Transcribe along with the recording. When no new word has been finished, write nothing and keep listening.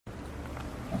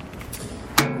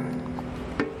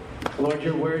Lord,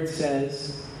 your word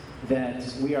says that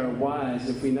we are wise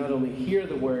if we not only hear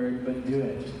the word, but do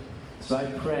it. So I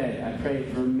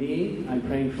pray for me, I'm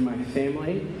praying for my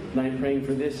family, and I'm praying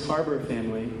for this Harbor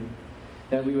family,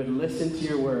 that we would listen to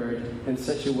your word in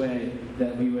such a way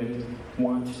that we would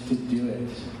want to do it.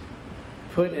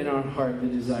 Put in our heart the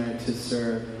desire to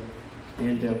serve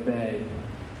and obey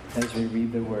as we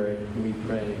read the word, and we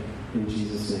pray in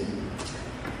Jesus' name.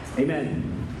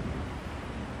 Amen.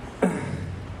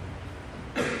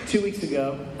 2 weeks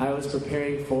ago, I was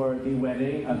preparing for the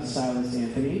wedding of Silas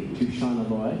Anthony to Shauna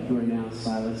Loy, who are now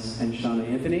Silas and Shauna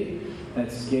Anthony.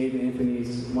 That's Gabe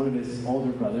Anthony's, one of his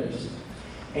older brothers.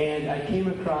 And I came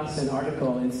across an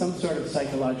article in some sort of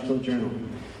psychological journal.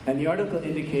 And the article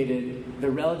indicated the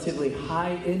relatively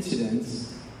high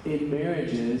incidence in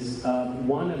marriages of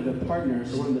one of the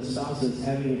partners, one of the spouses,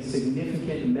 having a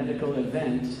significant medical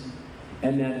event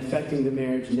and that affecting the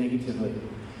marriage negatively.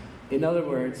 In other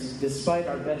words, despite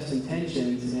our best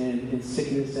intentions in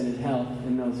sickness and in health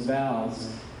in those vows,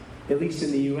 at least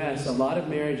in the U.S., a lot of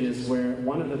marriages where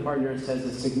one of the partners has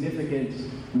a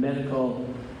significant medical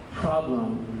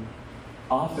problem,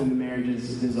 often the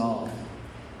marriages dissolve.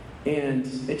 And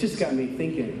it just got me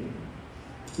thinking,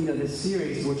 this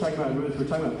series, we're talking about Ruth, we're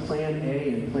talking about plan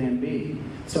A and plan B.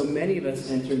 So many of us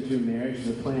enter into a marriage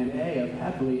with plan A of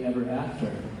happily ever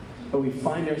after. But we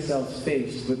find ourselves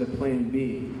faced with a plan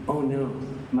B. Oh no,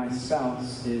 my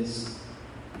spouse is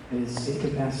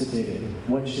incapacitated.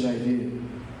 What should I do?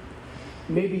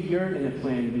 Maybe you're in a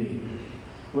plan B.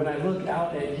 When I look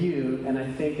out at you and I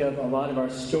think of a lot of our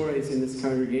stories in this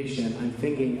congregation, I'm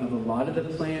thinking of a lot of the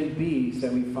plan Bs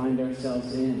that we find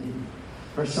ourselves in.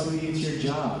 For some of you, it's your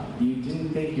job. You didn't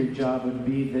think your job would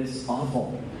be this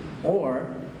awful.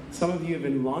 Or some of you have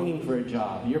been longing for a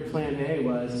job. Your plan A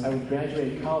was, I would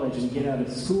graduate college and get out of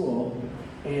school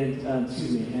and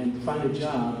find a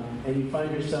job, and you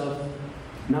find yourself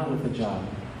not with a job.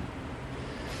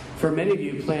 For many of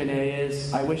you, plan A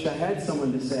is, I wish I had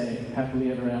someone to say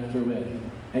happily ever after with,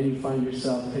 and you find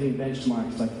yourself hitting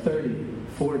benchmarks like 30,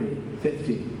 40,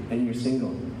 50, and you're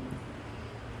single.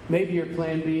 Maybe your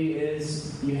plan B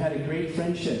is, you had a great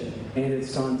friendship, and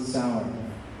it's gone sour.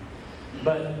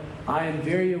 But I am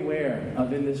very aware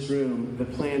of, in this room, the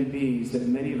plan Bs that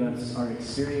many of us are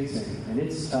experiencing. And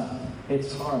it's tough.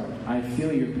 It's hard. I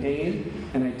feel your pain,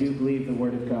 and I do believe the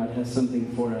Word of God has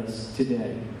something for us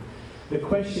today. The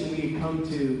question we come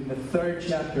to the third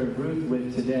chapter of Ruth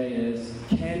with today is,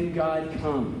 can God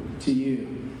come to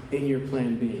you in your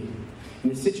plan B?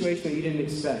 In a situation that you didn't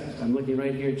expect. I'm looking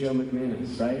right here at Joe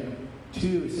McManus, right?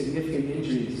 2 significant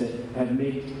injuries that have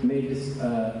made his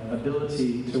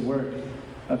ability to work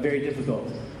very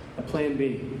difficult. A plan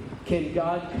B. Can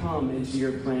God come into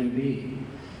your plan B?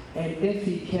 And if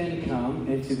he can come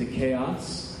into the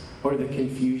chaos, or the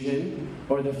confusion,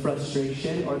 or the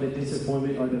frustration, or the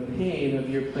disappointment, or the pain of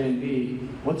your plan B,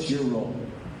 what's your role?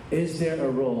 Is there a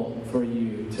role for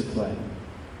you to play?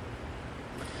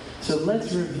 So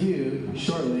let's review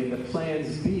shortly the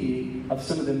plans B of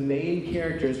some of the main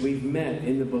characters we've met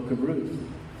in the book of Ruth.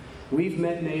 We've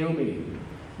met Naomi.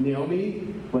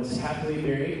 Naomi was happily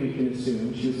married, we can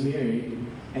assume. She was married,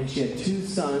 and she had 2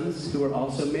 sons who were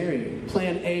also married.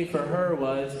 Plan A for her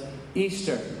was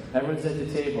Easter. Everyone's at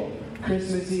the table.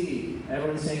 Christmas Eve.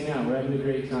 Everyone's hanging out. We're having a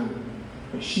great time.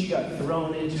 But she got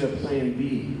thrown into a plan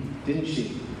B, didn't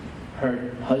she?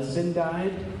 Her husband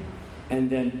died, and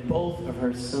then both of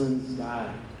her sons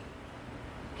died.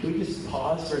 Can we just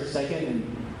pause for a second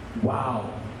and wow.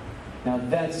 Now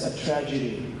that's a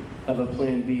tragedy of a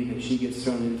plan B that she gets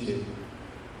thrown into.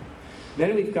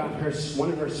 Then we've got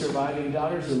one of her surviving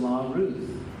daughters-in-law, Ruth.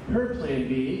 Her plan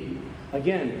B,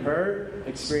 again, her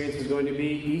experience was going to be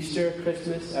Easter,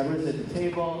 Christmas, everyone's at the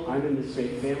table, I'm in this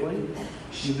great family.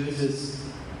 She loses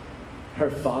her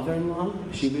father-in-law,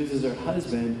 she loses her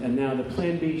husband, and now the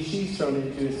plan B she's thrown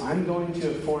into is, I'm going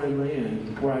to a foreign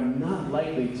land where I'm not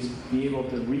likely to be able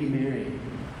to remarry.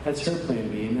 That's her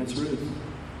plan B, and that's Ruth.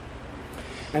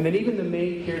 And then even the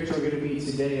main character we're going to meet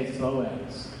today is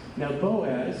Boaz. Now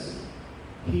Boaz,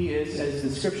 he is, as the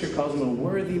scripture calls him, a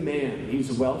worthy man.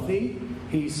 He's wealthy.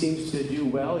 He seems to do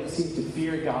well. He seems to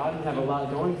fear God and have a lot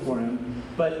going for him.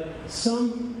 But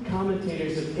some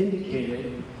commentators have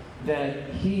indicated that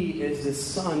he is the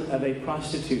son of a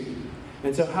prostitute.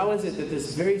 And so how is it that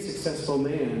this very successful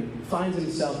man finds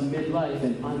himself midlife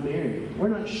and unmarried? We're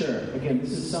not sure. Again,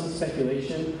 this is some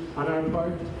speculation on our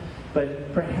part.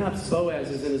 But perhaps Boaz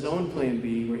is in his own plan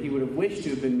B, where he would have wished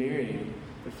to have been married,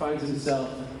 but finds himself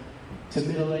to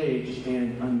middle age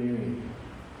and unmarried.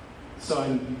 So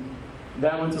I'm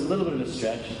That one's a little bit of a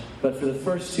stretch, but for the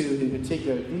first two in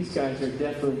particular, these guys are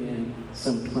definitely in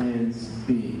some plans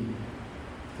B.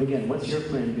 Again, what's your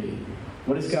plan B?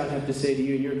 What does God have to say to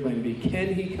you in your plan B?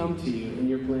 Can he come to you in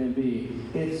your plan B?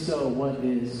 If so, what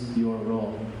is your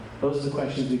role? Those are the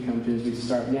questions we come to as we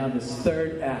start now this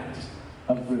third act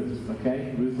of Ruth,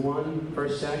 okay? Ruth 1,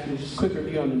 first act. Just a quick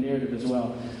review on the narrative as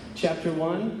well. Chapter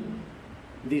 1,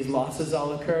 these losses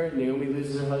all occur. Naomi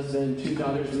loses her husband, 2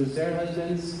 daughters lose their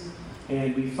husbands,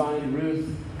 and we find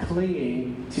Ruth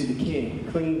clinging to the king,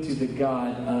 clinging to the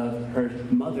God of her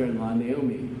mother-in-law,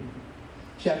 Naomi.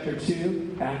 Chapter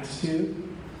 2, Acts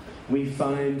 2, we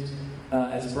find,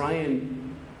 as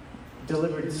Brian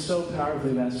delivered so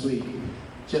powerfully last week,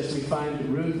 we find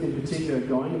Ruth in particular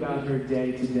going about her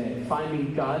day to day,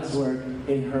 finding God's work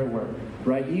in her work,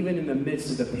 right? Even in the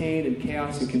midst of the pain and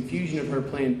chaos and confusion of her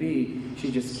plan B, she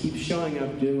just keeps showing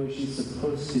up, doing what she's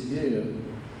supposed to do,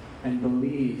 and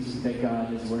believes that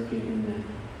God is working in that.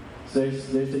 So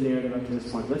there's the narrative up to this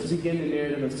point. Let's begin the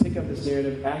narrative. Let's pick up this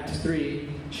narrative, Act 3,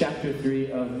 Chapter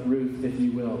 3 of Ruth, if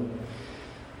you will.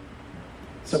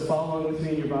 So follow along with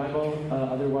me in your Bible.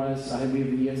 Otherwise, I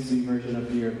leave the ESV version up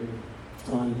here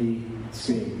on the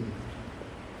screen.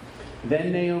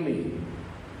 Then Naomi,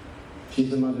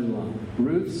 she's the mother-in-law.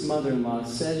 Ruth's mother-in-law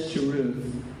says to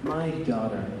Ruth, "My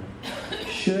daughter,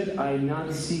 should I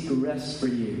not seek rest for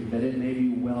you, that it may be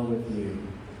well with you?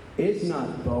 Is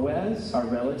not Boaz, our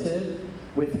relative,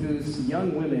 with whose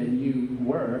young women you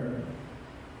were..."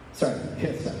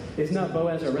 Is not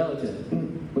Boaz our relative,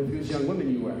 with whose young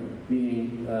women you were?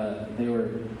 Meaning they were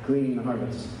gleaning the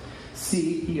harvest.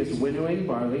 "See, he is winnowing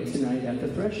barley tonight at the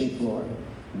threshing floor.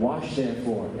 Wash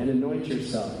therefore, and anoint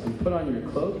yourself, and put on your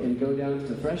cloak, and go down to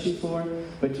the threshing floor,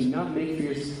 but do not make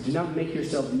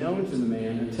yourself known to the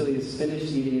man until he has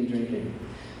finished eating and drinking.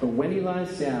 But when he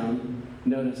lies down,"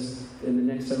 notice in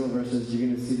the next several verses, you're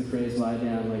going to see the phrase "lie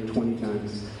down" like 20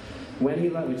 times. When he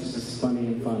lies, which is just funny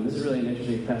and fun. This is really an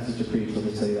interesting passage to preach, I'll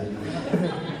just tell you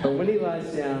that. "But when he lies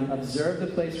down, observe the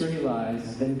place where he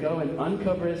lies, then go and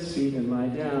uncover his feet and lie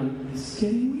down." This is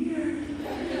getting weird.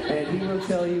 "And he will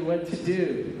tell you what to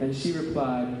do." And she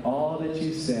replied, "All that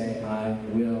you say, I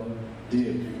will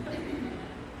do."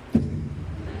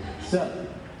 So,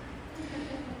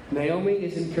 Naomi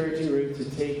is encouraging Ruth to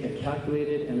take a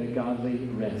calculated and a godly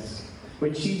risk.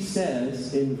 When she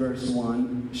says in verse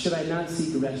 1, "Should I not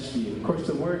seek rest for you?" Of course,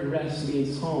 the word rest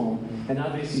means home. And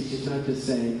obviously, she's not just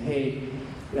saying, "Hey,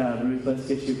 Ruth, let's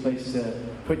get you a place to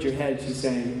put your head." She's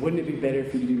saying, "Wouldn't it be better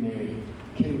for you to be married?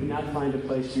 Can we not find a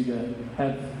place for you to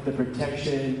have the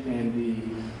protection and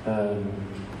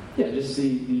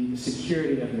the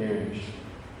security of marriage?"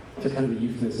 So kind of a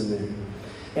euphemism there.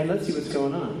 And let's see what's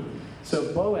going on.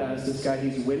 So Boaz, this guy,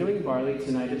 he's winnowing barley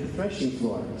tonight at the threshing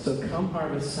floor. So come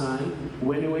harvest time,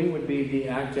 winnowing would be the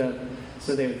act of,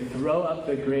 so they would throw up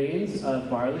the grains of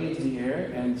barley into the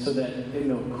air, and so that in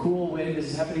the cool wind,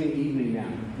 this is happening in the evening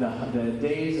now. The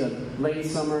days of late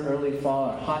summer, early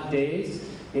fall are hot days.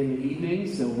 In the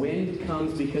evenings, the wind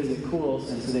comes because it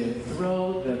cools, and so they would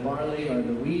throw the barley or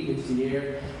the wheat into the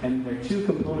air, and their two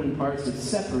component parts would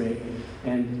separate,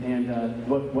 and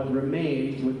what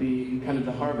remained would be kind of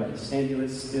the harvest. And it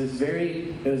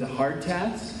was a hard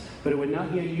task, but it would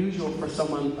not be unusual for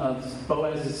someone of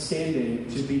Boaz's standing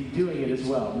to be doing it as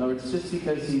well. In other words, just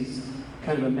because he's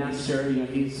kind of a master,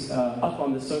 he's up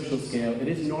on the social scale, it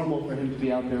is normal for him to be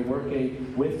out there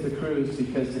working with the crews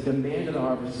because the demand of the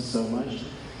harvest is so much.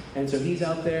 And so he's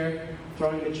out there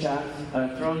throwing the chaff,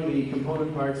 throwing the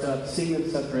component parts up, seeing them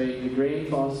separate, the grain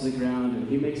falls to the ground, and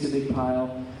he makes a big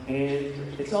pile. And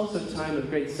it's also a time of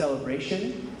great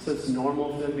celebration, so it's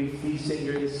normal for them to be feasting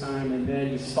during this time, and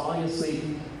then just falling asleep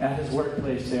at his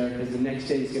workplace there, because the next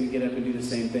day he's going to get up and do the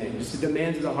same thing. Just the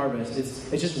demands of the harvest.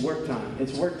 It's just work time.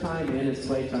 It's work time and it's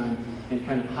play time, and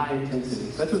kind of high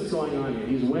intensity. So that's what's going on here.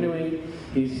 He's winnowing,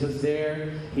 he's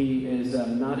there, he is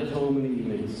not at home in the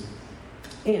evenings.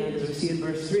 And as we see in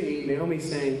verse 3, Naomi's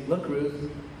saying, "Look, Ruth,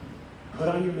 put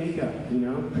on your makeup,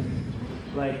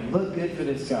 like, look good for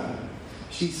this guy."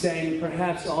 She's saying,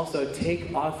 perhaps also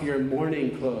take off your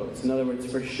mourning clothes. In other words,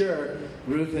 for sure,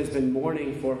 Ruth has been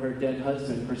mourning for her dead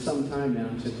husband for some time now.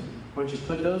 So why don't you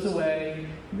put those away,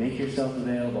 make yourself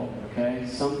available, okay?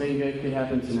 Something good could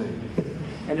happen tonight.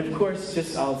 And of course,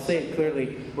 I'll say it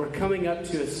clearly, we're coming up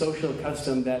to a social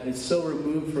custom that is so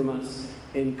removed from us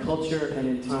in culture and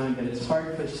in time that it's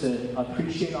hard for us to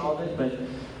appreciate all of it,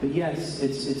 but yes,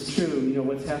 it's true.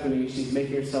 What's happening is she's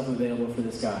making herself available for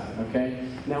this guy, okay?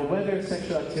 Now, whether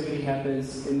sexual activity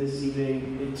happens in this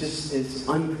evening, it just is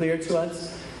unclear to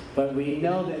us. But we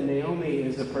know that Naomi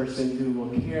is a person who will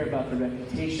care about the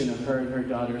reputation of her and her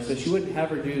daughter, so she wouldn't have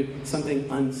her do something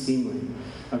unseemly.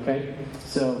 Okay?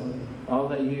 So I'll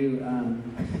let you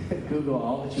Google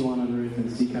all that you want on Ruth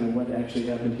and see kind of what actually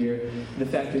happened here. The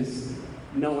fact is,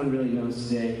 no one really knows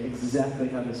today exactly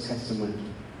how this custom went.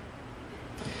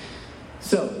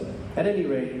 So, at any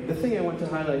rate, the thing I want to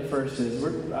highlight first is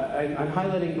I'm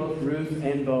highlighting both Ruth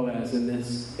and Boaz in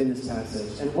this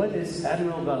passage. And what is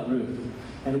admirable about Ruth,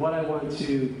 and what I want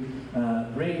to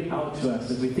bring out to us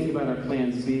as we think about our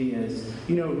plans B is,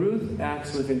 Ruth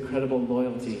acts with incredible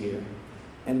loyalty here.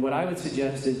 And what I would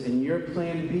suggest is, in your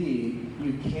plan B,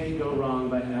 you can't go wrong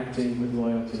by acting with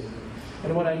loyalty.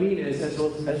 And what I mean is, as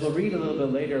we'll read a little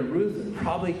bit later, Ruth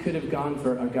probably could have gone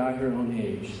for a guy her own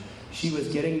age. She was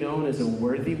getting known as a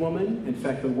worthy woman. In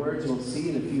fact, the words we'll see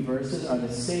in a few verses are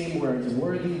the same words.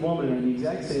 Worthy woman are the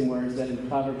exact same words that in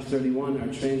Proverbs 31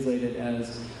 are translated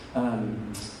as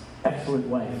excellent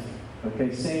wife.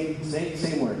 Okay,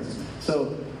 same words.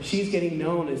 So she's getting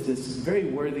known as this very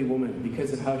worthy woman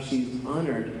because of how she's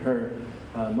honored her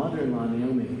mother-in-law,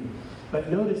 Naomi. But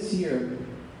notice here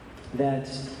that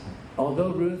although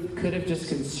Ruth could have just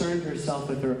concerned herself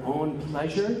with her own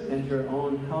pleasure and her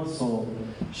own household,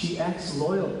 she acts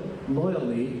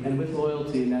loyally and with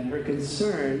loyalty, in that her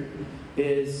concern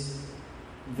is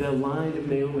the line of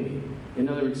Naomi. In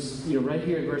other words, right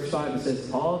here in verse 5 it says,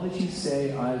 all that you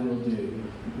say I will do.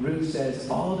 Ruth says,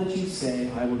 all that you say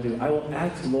I will do. I will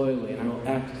act loyally and I will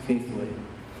act faithfully.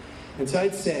 And so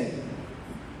I'd say,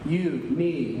 you,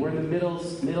 me, we're in the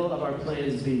middle of our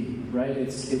plans B, right?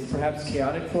 It's perhaps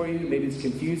chaotic for you, maybe it's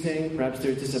confusing, perhaps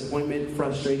there's disappointment,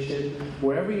 frustration.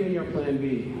 Wherever you're in your plan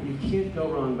B, you can't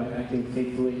go wrong by acting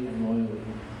faithfully and loyally.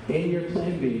 In your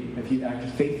plan B, if you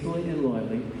act faithfully and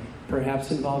loyally,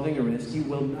 perhaps involving a risk, you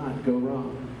will not go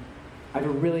wrong. I have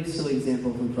a really silly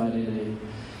example from Friday night.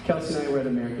 Kelsey and I were at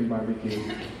American Barbecue.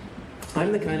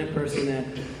 I'm the kind of person that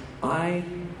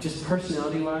just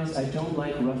personality-wise, I don't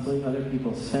like ruffling other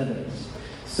people's feathers.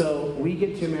 So we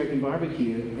get to American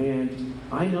Barbecue, and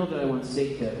I know that I want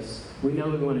steak tips. We know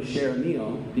we want to share a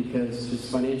meal, because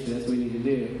just financially, that's what we need to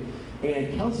do.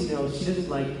 And Kelsey knows she doesn't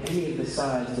like any of the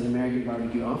sides that American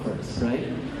Barbecue offers, right?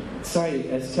 Sorry,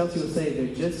 as Kelsey would say,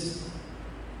 they're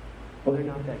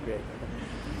not that great.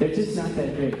 They're just not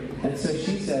that great. And so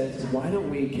she says,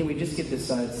 can we just get the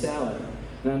side salad?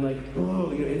 And I'm like,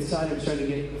 inside I'm starting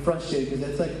to get frustrated because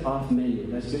that's like off menu.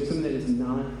 That's doing something that is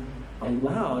not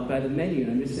allowed by the menu.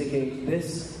 And I'm just thinking,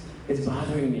 this is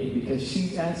bothering me because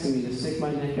she's asking me to stick my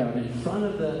neck out in front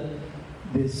of the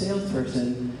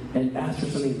salesperson and ask for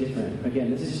something different.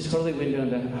 Again, this is just totally window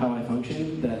into how I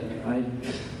function that I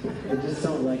just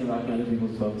don't like about other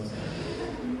people's folks.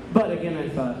 But again, I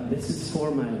thought, this is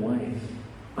for my wife.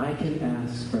 I can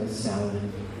ask for a salad.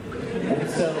 And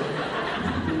so,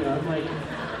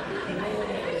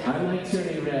 I'm like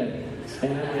turning red.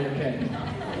 And I'm like, okay,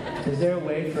 is there a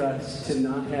way for us to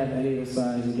not have any of the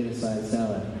sides and get a side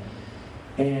salad?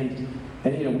 And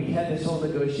we had this whole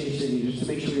negotiation just to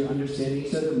make sure we were understanding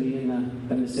each other, me and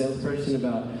the salesperson,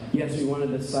 about, yes, we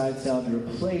wanted the side salad to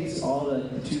replace all the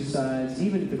two sides,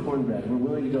 even the cornbread. We're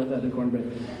willing to go without the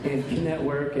cornbread. And can that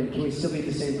work? And can we still be at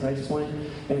the same price point?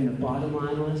 And the bottom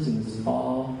line was, it was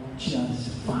all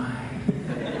just fine.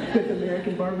 With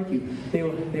American Barbecue. They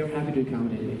were happy to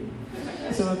accommodate me.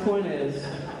 So my point is,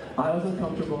 I was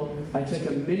uncomfortable. I took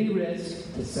a mini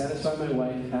risk to satisfy my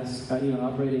wife,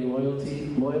 operating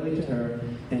loyally to her,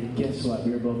 and guess what?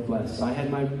 We were both blessed. I had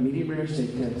my medium rare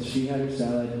steak tips. She had her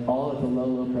salad, all at the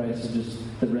low price of just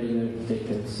the regular steak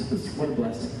tips. What a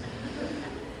blessing.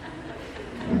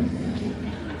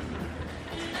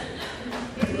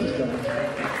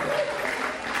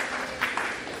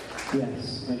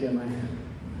 Yes, I get my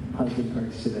husband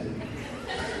perks today.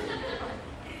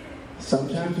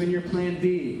 Sometimes when you're plan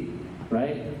B,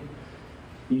 right,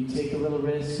 you take a little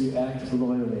risk, you act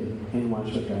loyally, and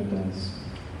watch what God does.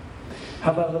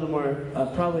 How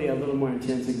about probably a little more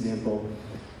intense example?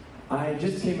 I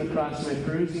just came across, my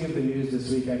perusing of the news this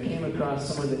week, I came across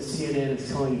someone that CNN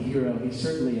is calling a hero. He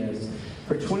certainly is.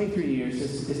 For 23 years,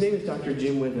 his name is Dr.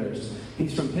 Jim Withers.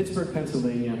 He's from Pittsburgh,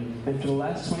 Pennsylvania, and for the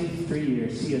last 23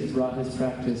 years, he has brought his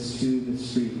practice to the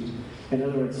street. In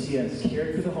other words, he has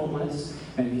cared for the homeless,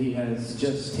 and he has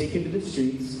just taken to the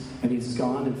streets, and he's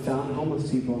gone and found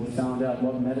homeless people and found out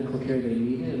what medical care they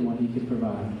needed and what he could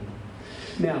provide.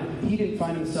 Now, he didn't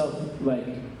find himself,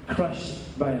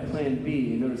 crushed by a plan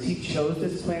B. In other words, he chose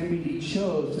this plan B. He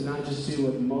chose to not just do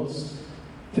what most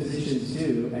physicians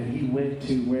do, and he went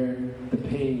to where the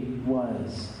pain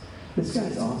was. This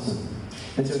guy's awesome.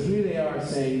 And so here they are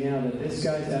saying now that this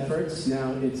guy's efforts,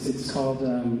 now it's called,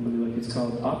 it's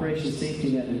called Operation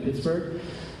Safety Net in Pittsburgh.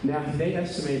 Now they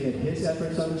estimate that his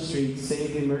efforts on the street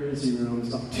saved the emergency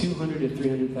rooms $200,000 to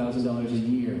 $300,000 a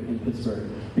year in Pittsburgh.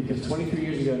 Because 23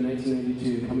 years ago, in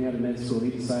 1992, coming out of med school, he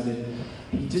decided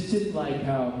he just didn't like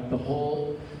how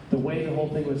the way the whole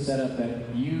thing was set up,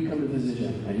 that you come to the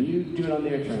physician and you do it on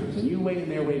their terms and you wait in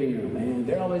their waiting room and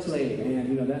they're always late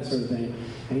and that sort of thing.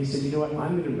 And he said, you know what,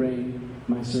 I'm going to bring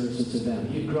my services to them.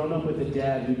 He'd grown up with a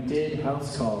dad who did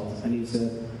house calls, and he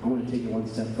said, I want to take it one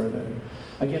step further.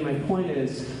 Again, my point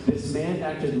is, this man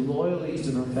acted loyally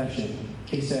to the profession.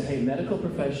 He said, hey, medical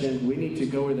profession, we need to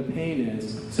go where the pain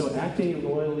is. So acting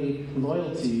loyalty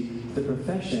to the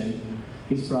profession,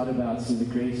 he's brought about some of the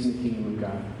grace in the kingdom of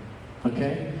God.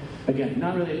 Okay? Again,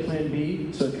 not really a plan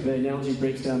B, so the analogy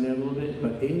breaks down there a little bit,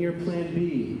 but in your plan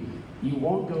B, you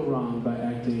won't go wrong by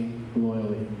acting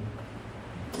loyally.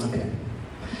 Okay.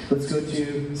 Let's go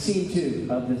to scene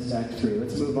 2 of this Act 3.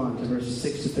 Let's move on to verses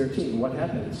 6 to 13. What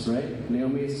happens, right?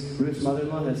 Ruth's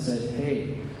mother-in-law has said,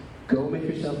 hey, go make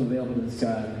yourself available to this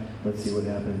guy. Let's see what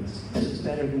happens. This is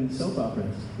better than soap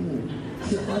operas.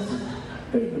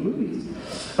 Better than movies.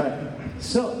 All right.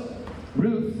 So,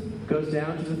 Ruth goes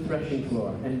down to the threshing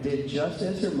floor and did just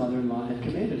as her mother-in-law had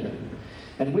commanded her.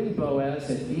 And when Boaz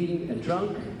had eaten and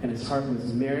drunk, and his heart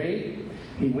was merry,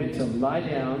 he went to lie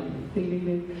down, ding, ding,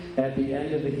 ding, at the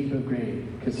end of the heap of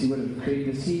grain. Because he would have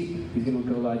created this heap, he's going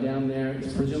to go lie down there,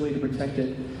 presumably to protect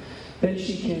it. Then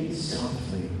she came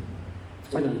softly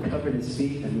and uncovered his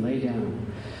feet and lay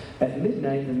down. At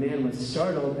midnight, the man was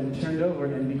startled and turned over,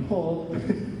 and behold,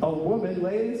 a woman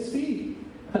lay at his feet.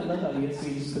 I love how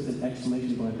ESV just puts an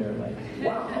exclamation point there, like,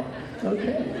 wow,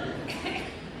 okay.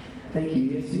 Thank you,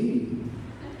 ESV.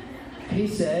 He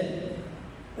said,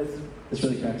 this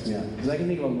really cracks me up, because I can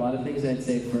think of a lot of things I'd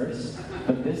say first,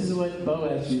 but this is what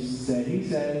Boaz used to say. He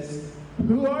says,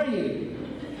 who are you?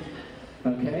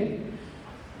 Okay?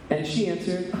 And she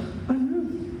answered, I'm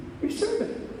Ruth, your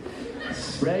servant.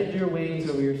 Spread your wings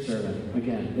over your servant.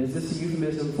 Again, is this a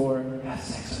euphemism for have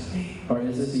sex with me? Or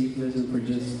is this a euphemism for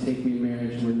just take me in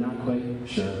marriage? We're not quite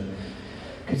sure,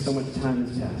 because so much time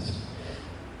has passed.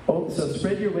 Oh, so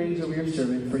spread your wings over your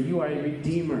servant, for you are a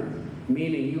redeemer.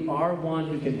 Meaning you are one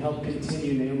who can help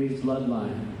continue Naomi's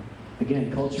bloodline.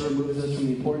 Again, culture removes us from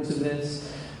the importance of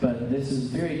this, but this is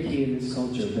very key in this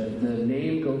culture, that the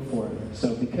name go forth.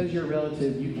 So because you're a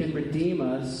relative, you can redeem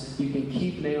us, you can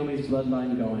keep Naomi's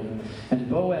bloodline going. And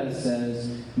Boaz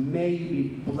says, may you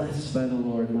be blessed by the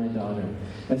Lord, my daughter.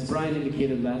 As Brian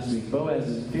indicated last week, Boaz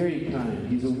is very kind.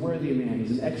 He's a worthy man,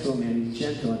 he's an excellent man, he's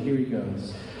gentle, and here he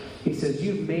goes. He says,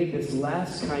 you've made this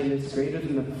last kindness greater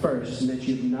than the first, and that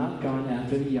you've not gone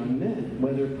after the young men,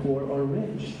 whether poor or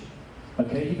rich.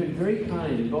 Okay, you've been very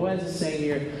kind. And Boaz is saying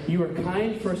here, you were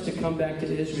kind first to come back to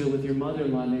Israel with your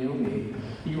mother-in-law, Naomi.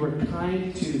 You were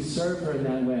kind to serve her in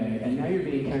that way, and now you're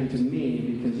being kind to me,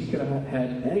 because you could have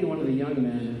had any one of the young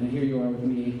men, and here you are with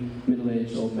me,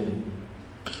 middle-aged old man.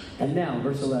 And now,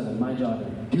 verse 11, my daughter,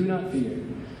 do not fear.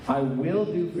 I will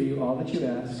do for you all that you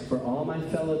ask, for all my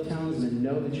fellow townsmen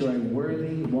know that you are a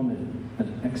worthy woman,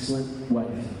 an excellent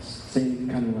wife. Same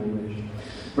kind of language.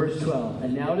 Verse 12,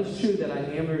 and now it is true that I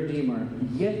am a redeemer,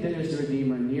 yet there is a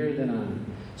redeemer nearer than I.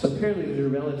 So apparently there's a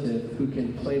relative who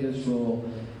can play this role,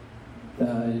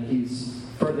 and he's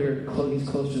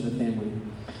closer to the family.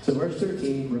 So verse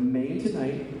 13, remain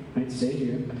tonight, right, stay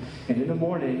here, and in the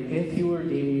morning, if he will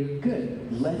redeem you,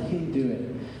 good, let him do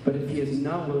it. But if he is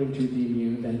not willing to redeem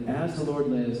you, then as the Lord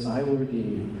lives, I will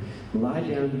redeem you. Lie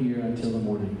down here until the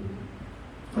morning.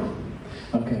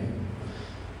 Okay.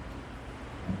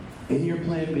 In your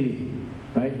plan B,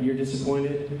 right? You're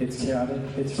disappointed, it's chaotic,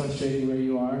 it's frustrating where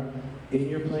you are. In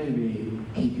your plan B,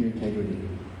 keep your integrity.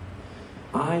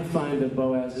 I find that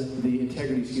the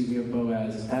integrity of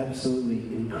Boaz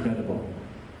absolutely incredible.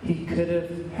 He could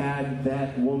have had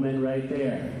that woman right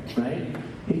there, right?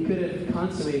 He could have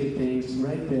consummated things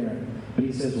right there. But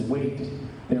he says, wait,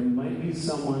 there might be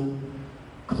someone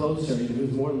closer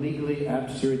who's more legally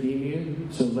apt to redeem you,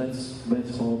 so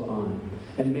let's hold on.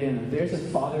 And man, if there's a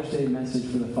Father's Day message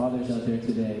for the fathers out there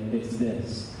today, it's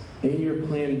this. In your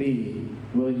plan B,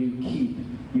 will you keep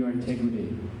your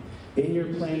integrity? In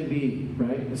your plan B,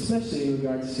 right? Especially in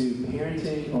regards to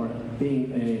parenting or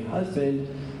being a husband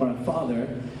or a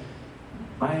father,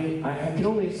 I can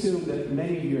only assume that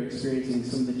many of you are experiencing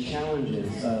some of the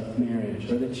challenges of marriage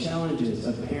or the challenges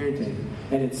of parenting.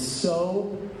 And it's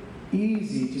so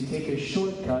easy to take a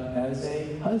shortcut as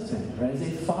a husband or as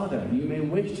a father. You may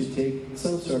wish to take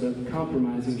some sort of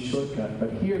compromising shortcut,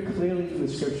 but here clearly from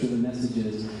the scripture the message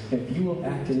is, if you will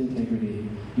act in integrity,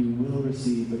 you will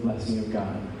receive the blessing of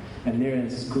God. And there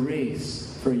is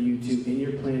grace for you to, in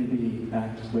your plan B,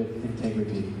 act with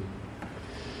integrity.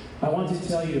 I want to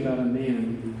tell you about a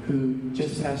man who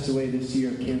just passed away this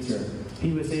year of cancer.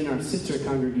 He was in our sister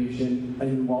congregation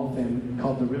in Waltham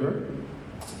called The River,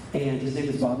 and his name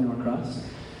is Bob Norcross.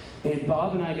 And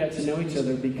Bob and I got to know each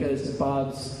other because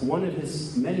one of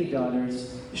his many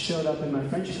daughters showed up in my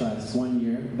French class one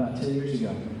year, about 10 years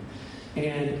ago.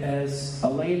 And as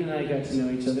Elaine and I got to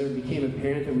know each other, it became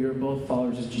apparent that we were both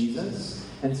followers of Jesus.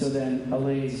 And so then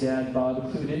Elaine's dad,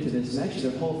 Bob, clued into this, and actually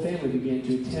their whole family began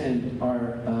to attend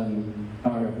our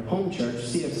home church,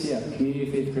 CFCF, Community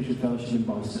of Faith Christian Fellowship in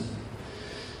Boston.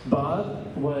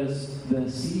 Bob was the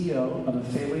CEO of a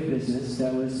family business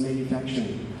that was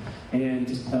manufacturing. And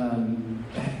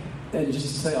just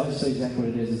to say, I'll just say exactly what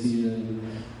it is. It's easier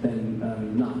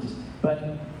than not.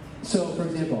 But, so, for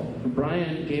example,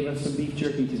 Brian gave us some beef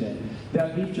jerky today.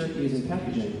 That beef jerky is in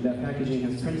packaging. That packaging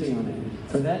has printing on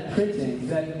it. For that printing,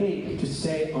 that ink to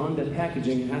stay on the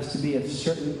packaging, it has to be a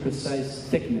certain precise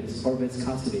thickness or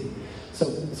viscosity.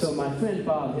 So my friend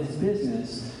Bob, his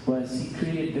business was he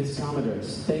created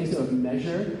viscometers, things that would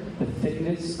measure the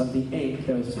thickness of the ink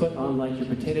that was put on like your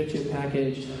potato chip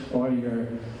package or your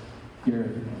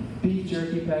beef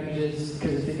jerky packages,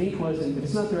 because if the ink if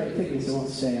it's not the right thickness, it won't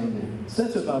stay on there. So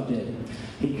that's what Bob did.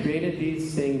 He created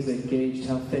these things that gauged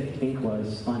how thick ink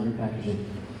was on your packaging.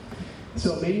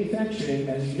 So manufacturing,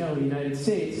 as you know, in the United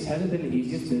States, hasn't been the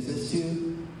easiest business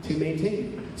to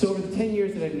maintain. So over the 10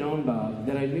 years that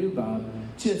I knew Bob,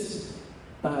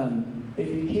 it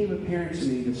became apparent to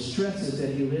me the stresses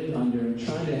that he lived under in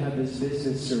trying to have this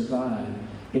business survive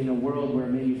in a world where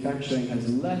manufacturing has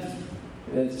left,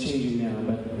 it's changing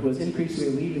now, but was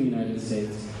increasingly leaving the United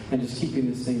States and just keeping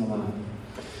this thing alive.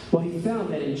 Well, he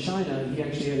found that in China, he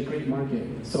actually had a great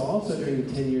market. So also during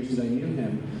the 10 years that I knew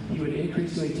him, he would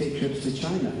increasingly take trips to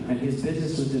China, and his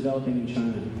business was developing in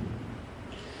China.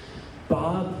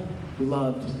 Bob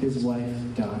loved his wife,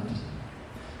 Dot.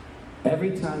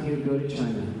 Every time he would go to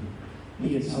China,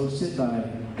 he is hosted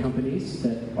by companies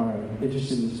that are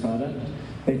interested in this product.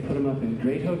 They put him up in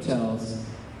great hotels,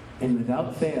 and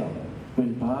without fail,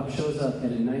 when Bob shows up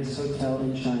at a nice hotel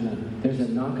in China, there's a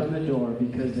knock on the door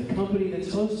because the company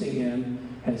that's hosting him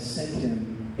has sent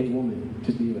him a woman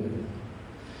to be with.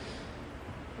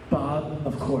 Bob,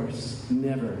 of course,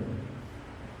 never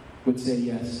would say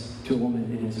yes to a woman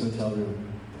in his hotel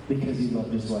room because he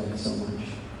loved his wife so much.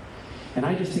 And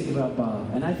I just think about Bob,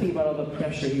 and I think about all the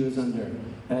pressure he was under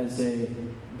as a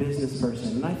business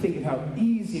person, and I think of how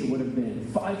easy it would have been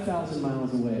 5,000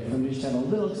 miles away for him to just have a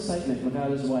little excitement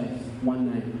without his wife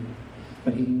one night.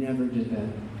 But he never did that.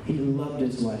 He loved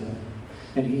his wife,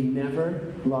 and he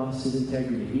never lost his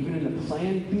integrity. Even in the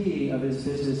plan B of his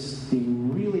business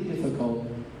being really difficult,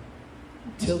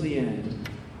 till the end,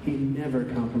 he never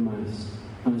compromised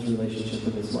on his relationship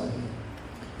with his wife.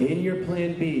 In your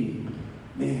plan B,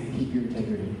 man, keep your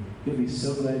integrity. You'll be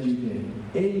so glad you did.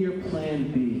 In your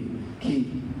plan B,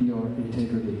 keep your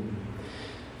integrity.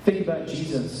 Think about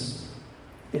Jesus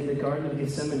in the Garden of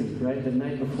Gethsemane, right? The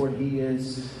night before he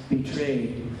is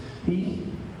betrayed. He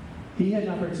had an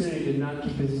opportunity to not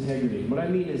keep his integrity. What I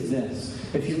mean is this.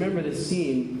 If you remember the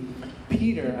scene,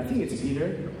 Peter, I think it's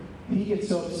Peter, he gets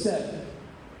so upset,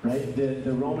 right?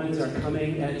 The Romans are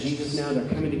coming at Jesus now. They're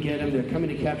coming to get him. They're coming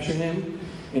to capture him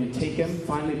and take him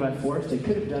finally by force. They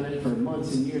could have done it for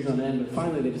months and years on end, but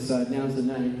finally they decide now's the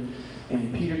night.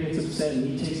 And Peter gets upset and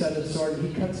he takes out his sword and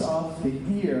he cuts off the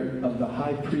ear of the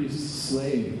high priest's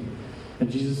slave. And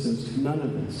Jesus says, none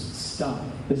of this. Stop.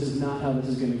 This is not how this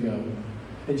is going to go.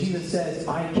 And Jesus says,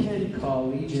 I can call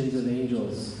legions of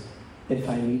angels if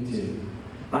I need to.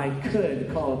 I could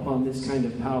call upon this kind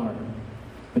of power.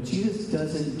 But Jesus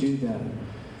doesn't do that.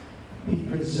 He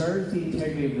preserves the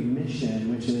integrity of the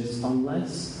mission, which is,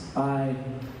 unless I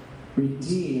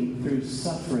redeem through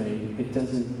suffering, it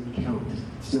doesn't count.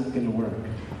 It's not going to work.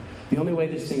 The only way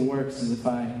this thing works is if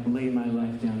I lay my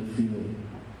life down freely.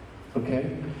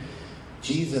 Okay?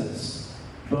 Jesus,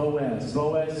 Boaz.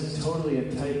 Boaz is totally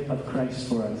a type of Christ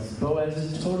for us. Boaz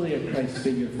is totally a Christ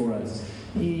figure for us.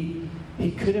 He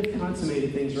could have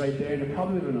consummated things right there, and it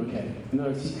probably would have been okay. In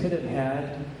other words, he could have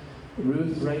had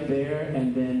Ruth right there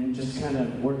and then just kind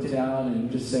of worked it out and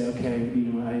just say, okay,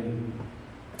 we're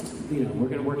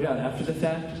going to work it out after the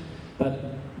fact.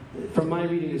 But from my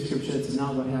reading of Scripture, it's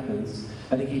not what happens.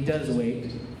 I think he does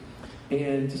wait.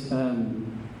 And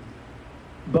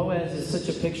Boaz is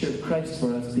such a picture of Christ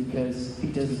for us because he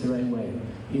does it the right way.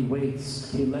 He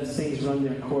waits. He lets things run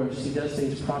their course. He does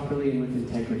things properly and with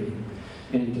integrity.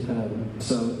 And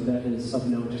so that is of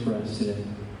note for us today.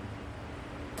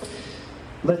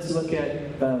 Let's look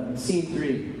at scene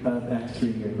 3 of Act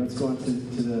 3 here. Let's go on to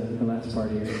the last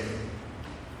part here.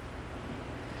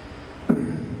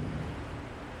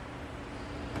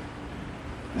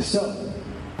 So,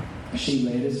 she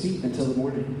lay at his feet until the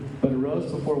morning, but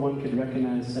arose before one could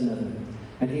recognize another.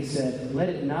 And he said, let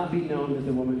it not be known that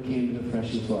the woman came to the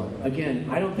threshing floor. Again,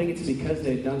 I don't think it's because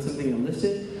they had done something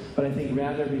illicit, but I think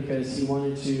rather because he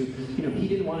wanted to, he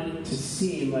didn't want it to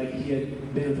seem like he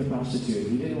had been with a prostitute.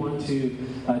 He didn't want to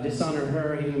dishonor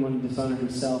her. He didn't want to dishonor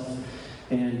himself.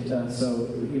 And so,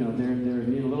 they're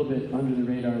being a little bit under the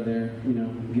radar there,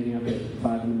 getting up at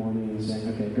 5 in the morning and saying,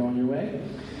 okay, go on your way.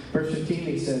 Verse 15,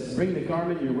 he says, bring the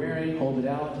garment you're wearing, hold it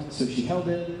out. So she held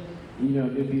it. It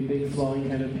would be a big flowing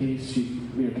kind of piece. She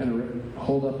kind of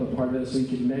hold up a part of it so he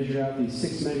could measure out these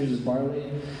 6 measures of barley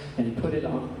and put it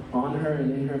on her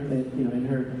and in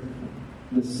her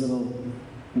this little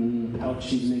pouch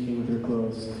she's making with her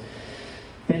clothes.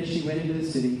 Then she went into the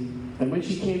city, and when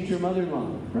she came to her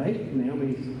mother-in-law, right?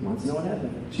 Naomi wants to know what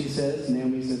happened.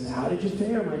 Naomi says, how did you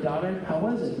fare, my daughter? How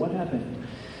was it? What happened?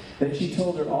 Then she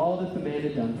told her all that the man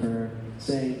had done for her,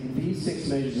 saying, these 6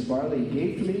 measures of barley he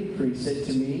gave to me, for he said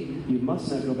to me, you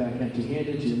must not go back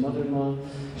empty-handed to your mother-in-law.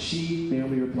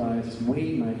 Naomi replies,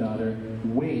 wait, my daughter,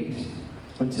 wait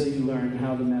until you learn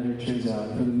how the matter turns out,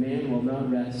 for the man will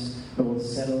not rest, but will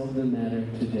settle the matter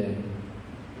today.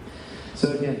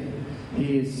 So again,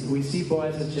 we see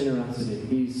Boaz's generosity.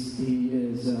 He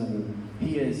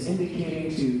is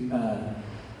indicating to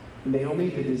Naomi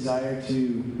the desire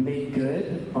to make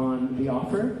good on the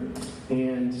offer,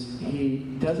 and he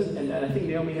doesn't, and I think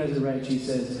Naomi has it right. She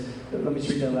says, let me just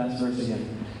read that last verse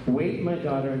again. Wait, my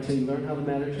daughter, until you learn how the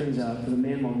matter turns out, for the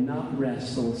man will not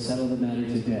rest, but will settle the matter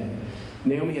today.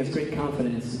 Naomi has great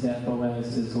confidence that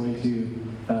Boaz is going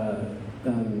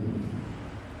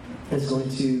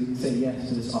to say yes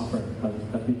to this offer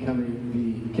of becoming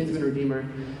the kinsman redeemer,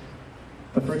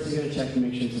 but first he's going to check to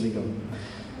make sure it's legal.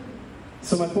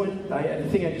 So my point, the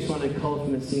thing I just want to call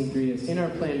from the scene 3 is, in our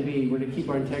plan B, we're to keep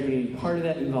our integrity, and part of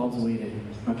that involves waiting.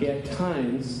 Okay, at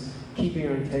times, keeping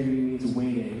our integrity means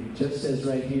waiting. Just as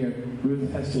right here,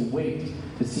 Ruth has to wait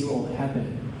to see what will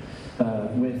happen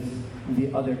with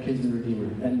the other kinsman redeemer.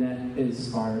 And that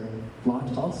is our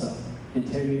lot also.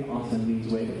 Integrity often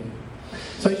means waiting.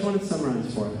 So I just want to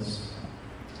summarize for us.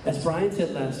 As Brian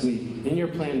said last week, in your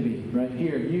plan B, right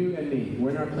here, you and me,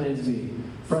 we're in our plans B.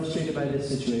 Frustrated by this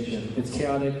situation. It's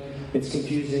chaotic, it's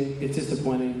confusing, it's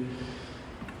disappointing.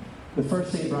 The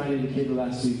first thing Brian indicated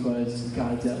last week was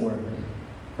God's at work,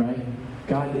 right?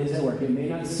 God is at work. It may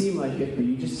not seem like it, but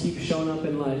you just keep showing up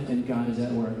in life and God is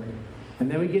at work.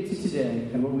 And then we get to today,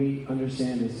 and what we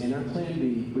understand is in our plan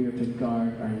B, we are to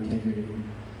guard our integrity.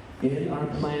 In our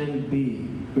plan B,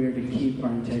 we are to keep our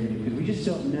integrity, because we just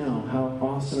don't know how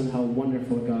awesome and how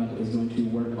wonderful God is going to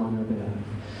work on our behalf.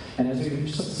 And as we've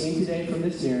seen today from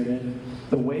this narrative,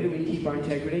 the way that we keep our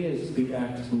integrity is we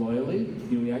act loyally.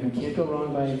 We can't go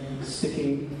wrong by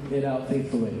sticking it out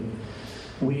faithfully.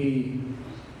 We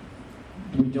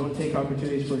don't take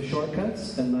opportunities for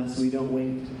shortcuts unless we don't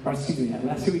wait.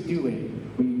 Unless we do wait.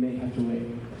 We may have to wait.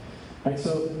 All right,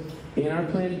 so in our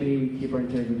plan B, we keep our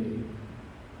integrity.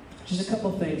 Just a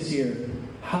couple things here.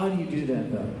 How do you do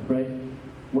that, though, right?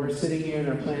 We're sitting here in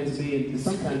our plans B, and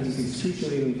sometimes it's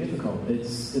excruciatingly difficult.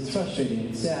 It's frustrating,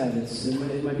 it's sad,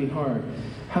 it might be hard.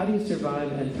 How do you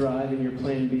survive and thrive in your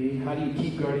plan B? How do you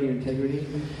keep guarding your integrity?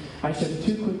 I just have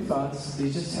 2 quick thoughts.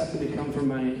 These just happen to come from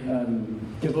my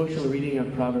devotional reading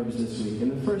of Proverbs this week.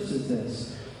 And the first is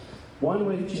this. One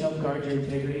way that you help guard your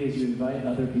integrity is you invite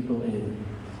other people in.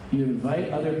 You invite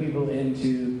other people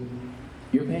into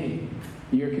your pain,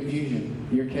 your confusion,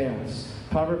 your chaos.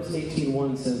 Proverbs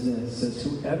 18:1 says this, says,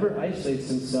 whoever isolates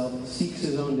himself seeks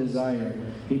his own desire.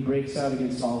 He breaks out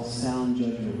against all sound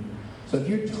judgment. So if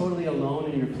you're totally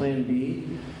alone in your plan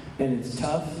B and it's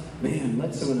tough, man,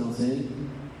 let someone else in,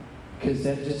 because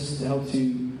that just helps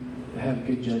you have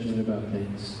good judgment about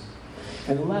things.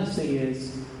 And the last thing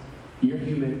is, you're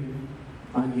human,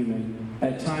 I'm human.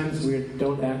 At times we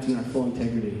don't act in our full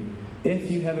integrity.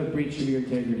 If you have a breach of your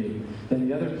integrity, then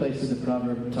the other place that the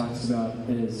proverb talks about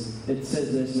is, it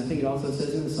says this, and I think it also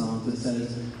says in the Psalms, it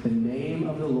says, the name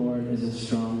of the Lord is a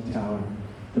strong tower.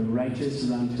 The righteous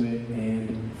run to it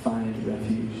and find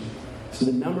refuge. So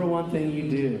the number one thing you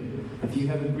do, if you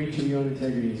have a breach of your own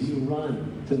integrity, is you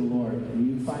run to the Lord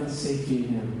and you find safety in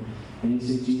Him. And you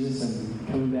say, Jesus, I'm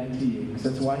coming back to you. Because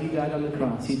that's why he died on the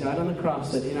cross. He died on the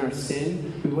cross that in our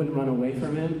sin, we wouldn't run away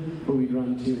from him, but we'd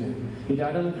run to him. He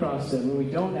died on the cross that when we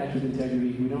don't act with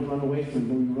integrity, we don't run away from him,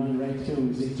 but we run right to him.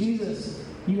 We say, Jesus,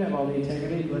 you have all the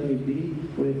integrity. Let me be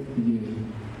with you.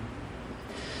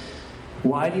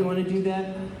 Why do you want to do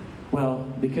that?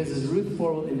 Well, because as Ruth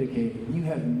 4 will indicate, you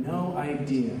have no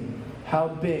idea how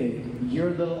big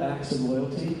your little acts of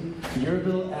loyalty, your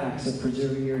little acts of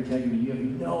preserving your integrity, you have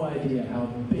no idea how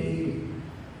big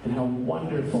and how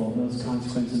wonderful those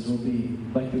consequences will be,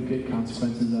 like the good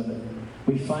consequences of it.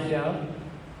 We find out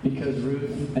because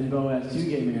Ruth and Boaz do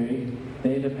get married,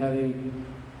 they end up having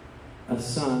a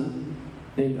son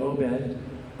named Obed.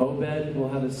 Obed will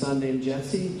have a son named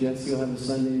Jesse. Jesse will have a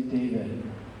son named David.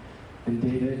 And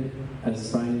David,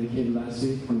 as Brian indicated last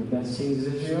week, one of the best kings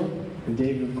of Israel. And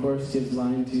David, of course, gives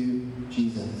line to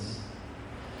Jesus.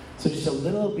 So just a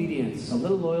little obedience, a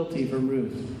little loyalty from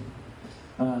Ruth,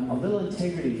 a little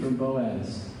integrity from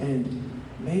Boaz. And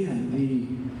man,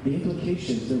 the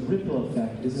implications, the ripple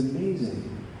effect is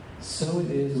amazing. So it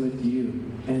is with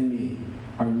you and me.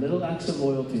 Our little acts of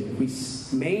loyalty, if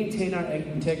we maintain our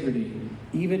integrity,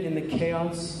 even in the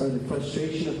chaos or the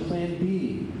frustration of Plan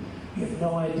B, you have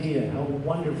no idea how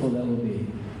wonderful that will be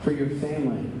for your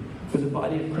family, for the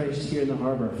body of Christ here in the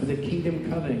harbor, for the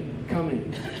kingdom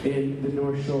coming in the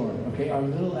North Shore. Okay, our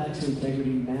little acts of integrity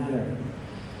matter.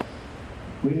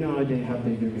 We have no idea how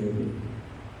big they're going to be.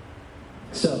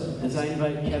 So, as I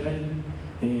invite Kevin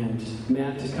and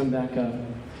Matt to come back up,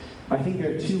 I think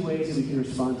there are two ways that we can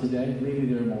respond today. Maybe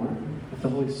there are more. If the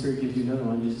Holy Spirit gives you another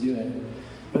one, just do it.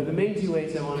 But the main two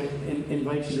ways I want to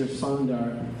invite you to respond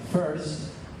are,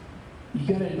 first, you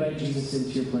got to invite Jesus into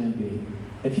your Plan B.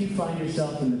 If you find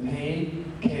yourself in the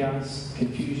pain, chaos,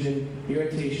 confusion,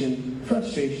 irritation,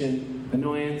 frustration,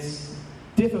 annoyance,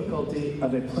 difficulty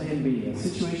of a Plan B, a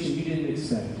situation you didn't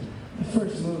expect, the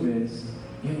first move is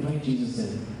you invite Jesus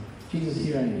in. Jesus,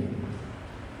 here I am.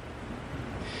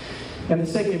 And the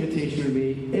second invitation would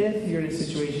be, if you're in a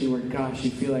situation where, gosh,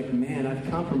 you feel like, man, I've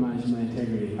compromised my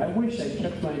integrity. I wish I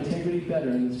kept my integrity better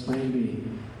in this Plan B.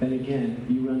 Then again,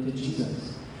 you run to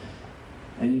Jesus.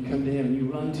 And you come to him, and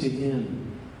you run to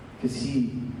him, because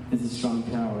he is a strong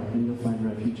tower, and you'll find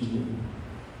refuge in him.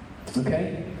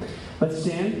 Okay? Let's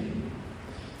stand,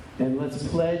 and let's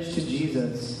pledge to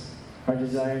Jesus our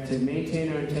desire to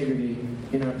maintain our integrity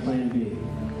in our Plan B.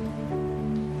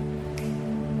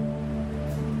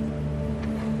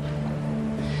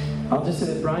 I'll just say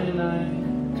that Brian and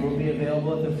I will be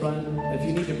available at the front. If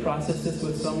you need to process this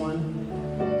with someone,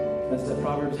 as the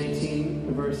Proverbs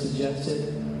 18 verse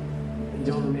suggested,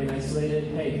 don't remain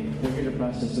isolated. Hey, we're here to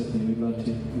process with you. We'd love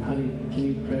to. And honey, can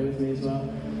you pray with me as well?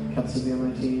 Kelsey will be on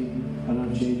my team. I don't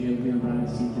know if JJ will be on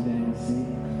Brian's team today. We'll see.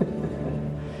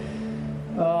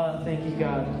 Oh, thank you,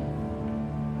 God.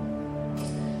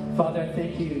 Father, I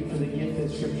thank you for the gift that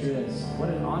Scripture is. What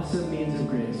an awesome means of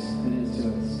grace it is to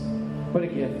us. What a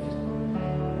gift.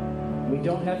 We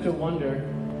don't have to wonder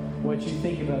what you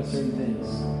think about certain things.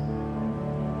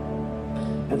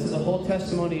 And so the whole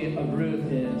testimony of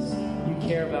Ruth is, you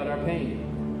care about our pain.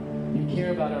 You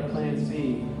care about our Plans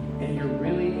B. And you're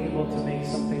really able to make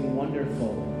something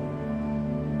wonderful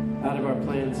out of our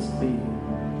Plans B.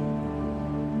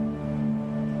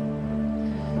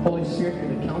 Holy Spirit,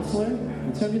 you're the counselor.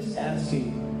 And so I'm just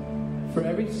asking for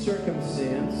every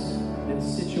circumstance and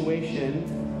situation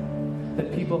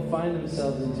that people find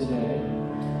themselves in today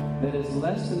that is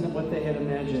less than what they had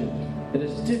imagined, that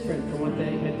is different from what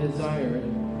they had desired.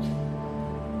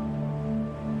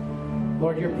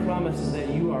 Lord, your promise is that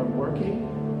you are working,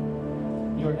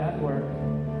 you're at work,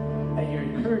 and your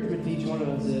encouragement to each one of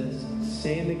us is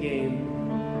stay in the game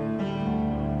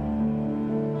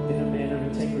in a manner of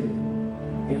integrity.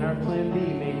 In our Plan B,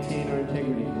 maintain our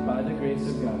integrity by the grace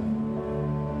of God.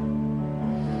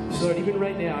 So Lord, even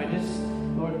right now,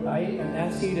 Lord, I am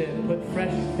asking you to put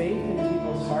fresh faith into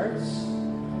people's hearts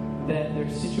that their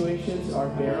situations are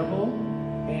bearable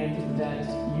and that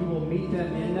you will meet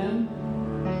them in them.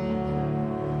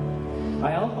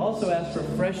 I also ask for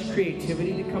fresh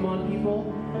creativity to come on people,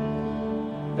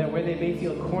 that where they may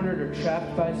feel cornered or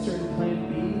trapped by a certain Plan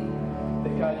B,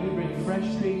 that God, you bring fresh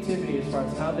creativity as far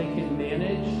as how they can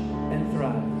manage and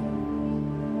thrive.